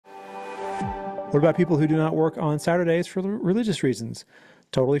What about people who do not work on Saturdays for religious reasons?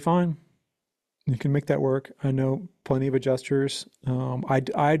 Totally fine. You can make that work. I know plenty of adjusters.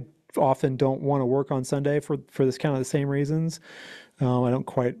 I often don't want to work on Sunday for this kind of the same reasons. I don't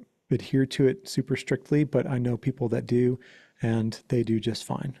quite adhere to it super strictly, but I know people that do, and they do just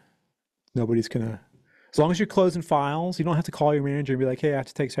fine. Nobody's gonna, as long as you're closing files, you don't have to call your manager and be like, "Hey, I have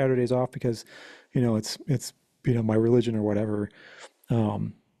to take Saturdays off because, it's my religion or whatever."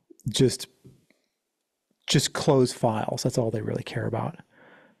 Um, just close files. That's all they really care about.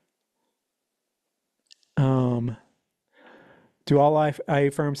 Do all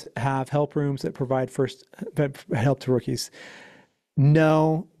IA firms have help rooms that provide first help to rookies?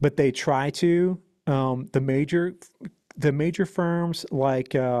 No, but they try to. The major firms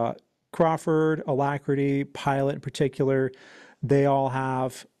like Crawford, Alacrity, Pilot in particular, they all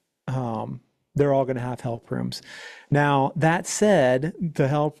have. They're all going to have help rooms. Now, that said, the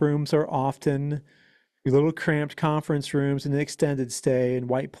help rooms are often little cramped conference rooms in an extended stay in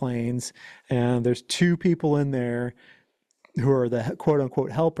White Plains, and there's 2 people in there who are the quote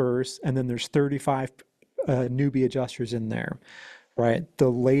unquote helpers, and then there's 35 newbie adjusters in there, right? The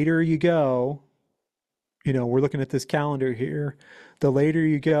later you go, we're looking at this calendar here, the later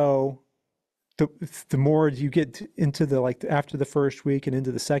you go, the more you get into after the first week and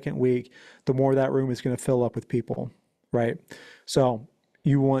into the second week, the more that room is going to fill up with people, right? So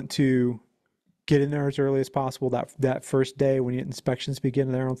you want to get in there as early as possible that first day when inspections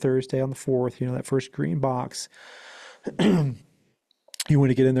begin there on Thursday on the 4th, that first green box. You want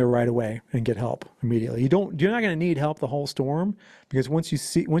to get in there right away and get help immediately. You're not going to need help the whole storm, because once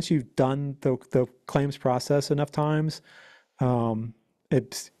you've done the claims process enough times,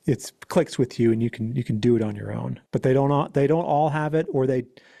 it clicks with you and you can do it on your own. But they don't all have it, or they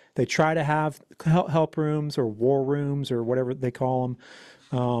try to have help rooms or war rooms or whatever they call them.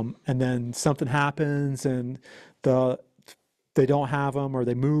 And then something happens and they don't have them, or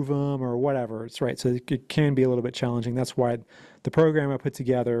they move them, or whatever. It's right. So it can be a little bit challenging. That's why the program I put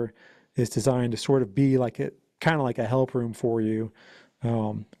together is designed to sort of be kind of like a help room for you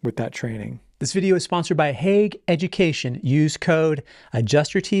with that training. This video is sponsored by Hague Education. Use code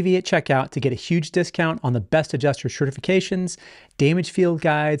AdjusterTV at checkout to get a huge discount on the best adjuster certifications, damage field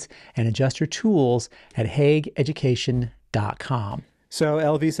guides, and adjuster tools at hagueeducation.com. So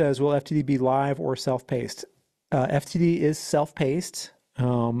LV says, will FTD be live or self-paced? FTD is self-paced.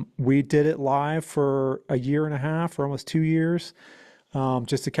 We did it live for a year and a half, or almost 2 years,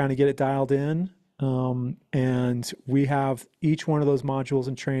 just to kind of get it dialed in. And we have each one of those modules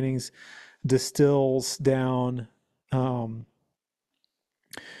and trainings distills down all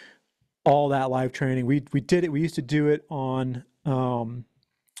that live training. We did it. We used to do it on 5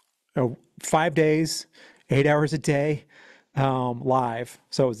 days, 8 hours a day, live.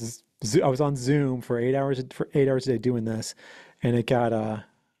 So I was on Zoom for 8 hours a day doing this, and it got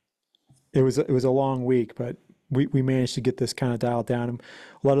it was a long week, but we managed to get this kind of dialed down. And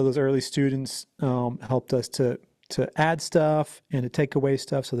a lot of those early students helped us to add stuff and to take away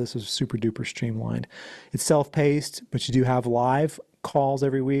stuff. So this is super duper streamlined. It's self-paced, but you do have live calls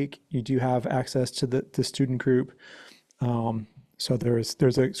every week. You do have access to the student group. So there's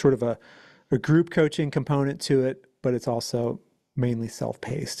a sort of a group coaching component to it, but it's also mainly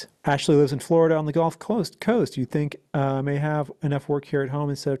self-paced. Ashley lives in Florida on the Gulf Coast. You think may have enough work here at home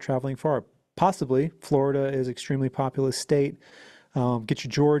instead of traveling far? Possibly. Florida is an extremely populous state. Get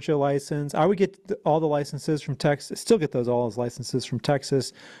your Georgia license. I would get all the licenses from Texas, all those licenses from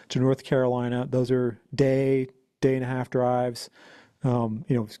Texas to North Carolina. Those are day and a half drives.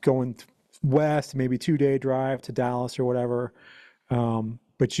 Going west, maybe 2-day drive to Dallas or whatever.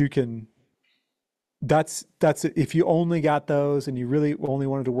 But you can, that's if you only got those and you really only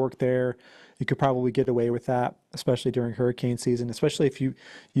wanted to work there, you could probably get away with that, especially during hurricane season, especially if you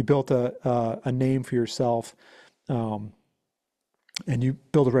built a name for yourself, and you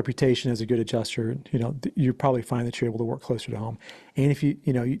build a reputation as a good adjuster. You probably find that you're able to work closer to home. And if you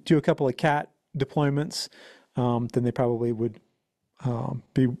do a couple of CAT deployments, then they probably would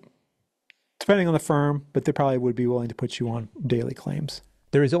be, depending on the firm, but they probably would be willing to put you on daily claims.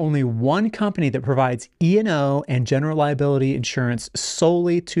 There is only one company that provides E&O and general liability insurance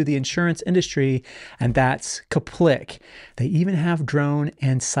solely to the insurance industry, and that's Kaplik. They even have drone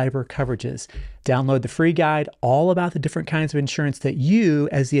and cyber coverages. Download the free guide all about the different kinds of insurance that you,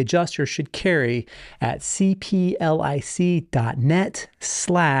 as the adjuster, should carry at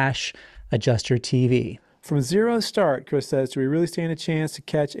cplic.net/adjustertv. From zero start, Chris says, do we really stand a chance to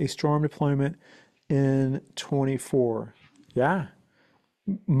catch a storm deployment in 24? Yeah.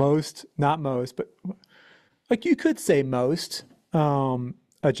 Not most, but you could say most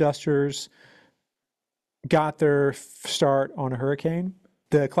adjusters got their start on a hurricane.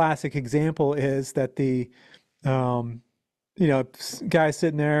 The classic example is that um, guy's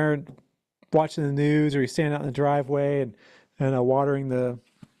sitting there watching the news, or he's standing out in the driveway and watering the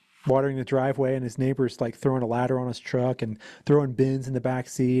driveway, and his neighbor's like throwing a ladder on his truck and throwing bins in the back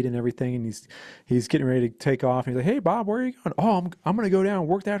seat and everything, and he's getting ready to take off, and he's like, "Hey Bob, where are you going?" "Oh, I'm going to go down and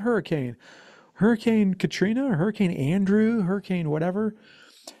work that Hurricane Katrina or Hurricane Andrew, Hurricane whatever."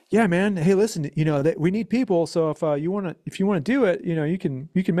 "Yeah, man. Hey, listen, that we need people. So if you want to do it, you can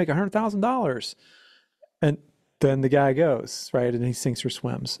make $100,000." And then the guy goes, right, and he sinks or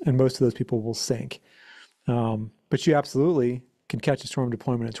swims, and most of those people will sink. But you absolutely can catch a storm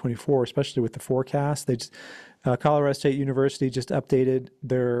deployment at 24, especially with the forecast. Colorado State University just updated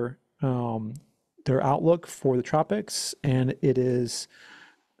their outlook for the tropics, and it is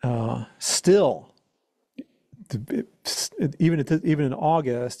still, even in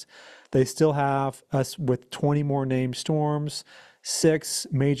August, they still have us with 20 more named storms, 6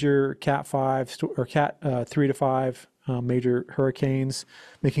 major Cat 5 or Cat 3 to 5 major hurricanes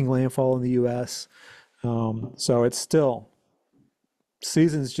making landfall in the U.S. So it's still,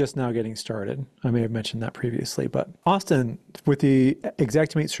 season's just now getting started. I may have mentioned that previously, but Austin, with the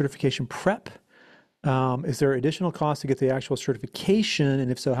Xactimate certification prep, is there additional cost to get the actual certification?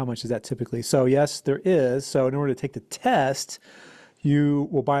 And if so, how much is that typically? So yes, there is. So in order to take the test, you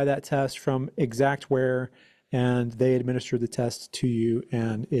will buy that test from Xactware, and they administer the test to you,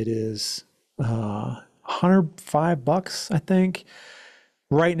 and it is $105, I think.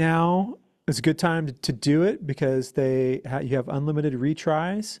 Right now, it's a good time to do it because you have unlimited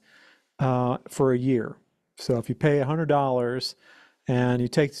retries for a year. So if you pay $100 and you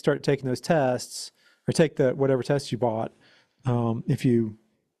start taking those tests, or take whatever test you bought, if you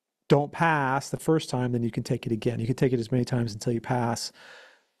don't pass the first time, then you can take it again. You can take it as many times until you pass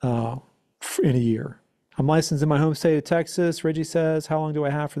in a year. I'm licensed in my home state of Texas. Reggie says, "How long do I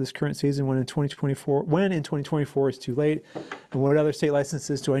have for this current season when in 2024 is too late? And what other state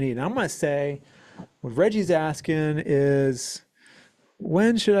licenses do I need?" And I'm going to say, what Reggie's asking is,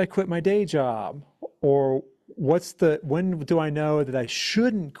 when should I quit my day job? Or when do I know that I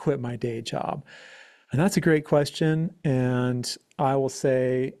shouldn't quit my day job? And that's a great question. And I will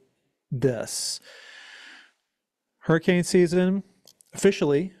say this: hurricane season,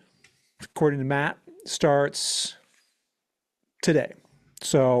 officially, according to Matt, starts today.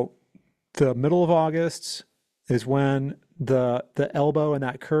 So the middle of August is when the elbow in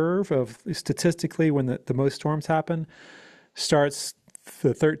that curve of statistically when the most storms happen starts.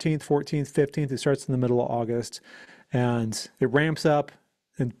 The 13th, 14th, 15th, it starts in the middle of August, and it ramps up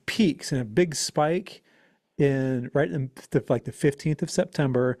and peaks in a big spike right in like the 15th of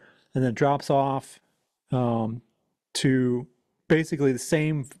September, and then drops off to basically the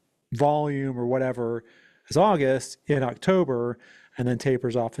same volume or whatever as August in October, and then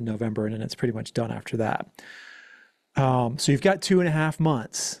tapers off in November, and then it's pretty much done after that. So you've got 2.5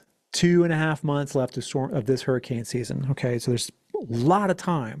 months, 2.5 months left of this hurricane season. Okay, so there's a lot of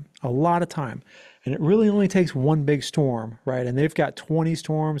time, and it really only takes one big storm, right? And they've got 20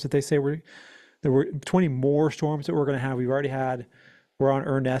 storms that they say there were 20 more storms that we're going to have. We're on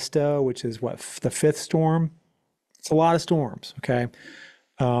Ernesto, which is the 5th storm. It's a lot of storms, okay,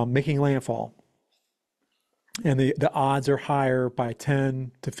 making landfall. And the odds are higher by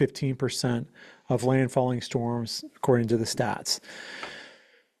 10 to 15% of landfalling storms, according to the stats.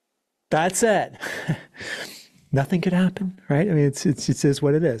 That said, nothing could happen, right? I mean, it is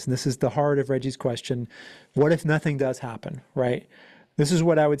what it is. And this is the heart of Reggie's question. What if nothing does happen, right? This is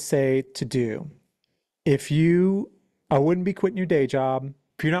what I would say to do. I wouldn't be quitting your day job.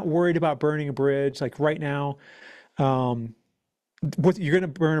 If you're not worried about burning a bridge, like right now, you're going to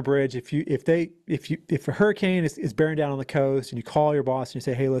burn a bridge if a hurricane is bearing down on the coast, and you call your boss and you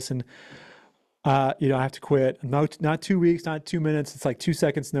say, "Hey, listen, I have to quit. Not 2 weeks, not 2 minutes. It's like 2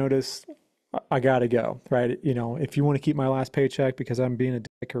 seconds notice. I gotta go." Right? If you want to keep my last paycheck because I'm being a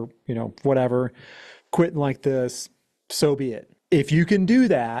dick or whatever, quitting like this, so be it. If you can do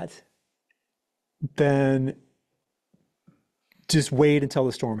that, then just wait until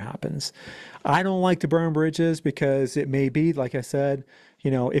the storm happens. I don't like to burn bridges because it may be, like I said,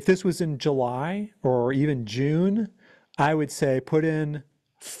 if this was in July or even June, I would say put in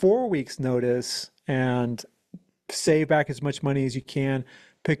 4 weeks notice and save back as much money as you can.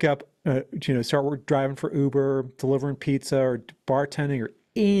 Pick up, start driving for Uber, delivering pizza or bartending or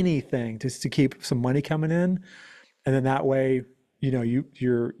anything just to keep some money coming in. And then that way, you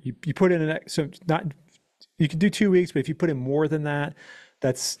put in you can do 2 weeks, but if you put in more than that,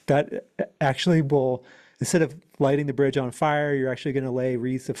 that actually instead of lighting the bridge on fire, you're actually going to lay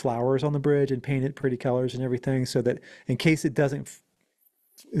wreaths of flowers on the bridge and paint it pretty colors and everything, so that in case it doesn't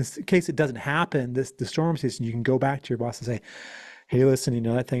happen, the storm season, you can go back to your boss and say, hey, listen,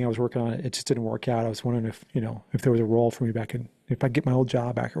 that thing I was working on, it just didn't work out. I was wondering if there was a role for me back in, if I get my old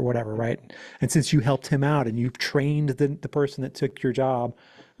job back or whatever, right? And since you helped him out and you trained the person that took your job,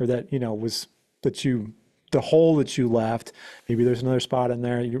 or that, the hole that you left, maybe there's another spot in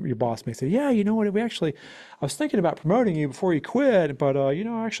there. Your boss may say, yeah, you know what, I was thinking about promoting you before you quit, but,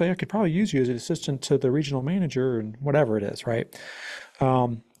 actually I could probably use you as an assistant to the regional manager and whatever it is, right?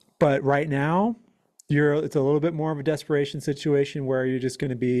 But right now, it's a little bit more of a desperation situation where you're just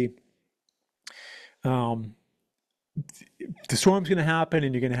going to be, the storm's going to happen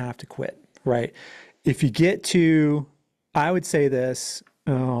and you're going to have to quit, right? If you get to, I would say this,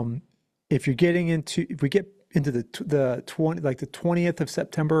 if we get into the 20th of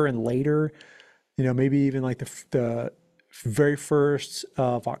September and later, maybe even like the very 1st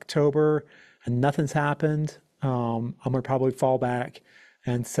of October, and nothing's happened, I'm going to probably fall back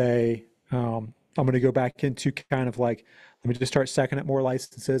and say, I'm going to go back into kind of like, let me just start stacking up more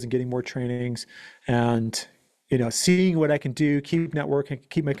licenses and getting more trainings and, seeing what I can do, keep networking,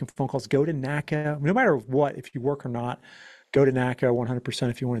 keep making phone calls, go to NACA, no matter what, if you work or not, go to NACA 100%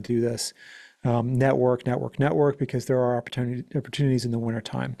 if you want to do this. Network, because there are opportunities in the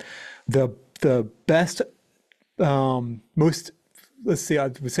wintertime. The best, most, let's see, I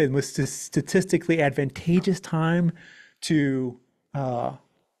would say the most statistically advantageous time to,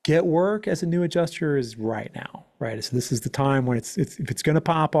 get work as a new adjuster is right now, right? So this is the time when if it's going to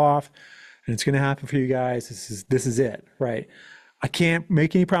pop off and it's going to happen for you guys, this is it, right? I can't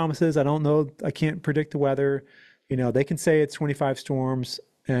make any promises. I don't know. I can't predict the weather. They can say it's 25 storms,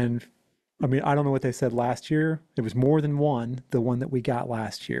 and I mean, I don't know what they said last year. It was more than one, the one that we got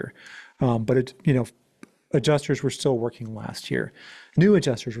last year. But adjusters were still working last year. New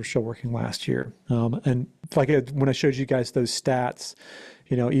adjusters were still working last year. And when I showed you guys those stats,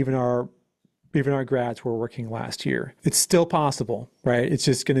 even our grads were working last year. It's still possible, right? It's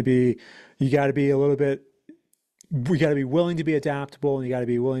just going to be, we got to be willing to be adaptable, and you got to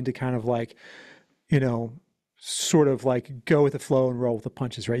be willing to kind of sort of go with the flow and roll with the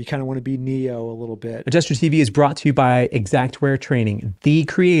punches, right? You kind of want to be Neo a little bit. Adjuster TV is brought to you by Xactware Training, the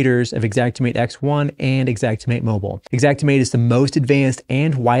creators of Xactimate X1 and Xactimate Mobile. Xactimate is the most advanced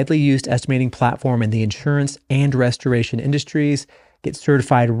and widely used estimating platform in the insurance and restoration industries. Get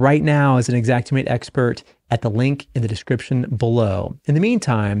certified right now as an Xactimate expert at the link in the description below. In the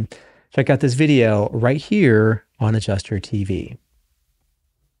meantime, check out this video right here on Adjuster TV.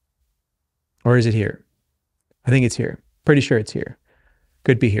 Or is it here? I think it's here. Pretty sure it's here.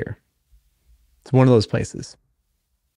 Could be here. It's one of those places.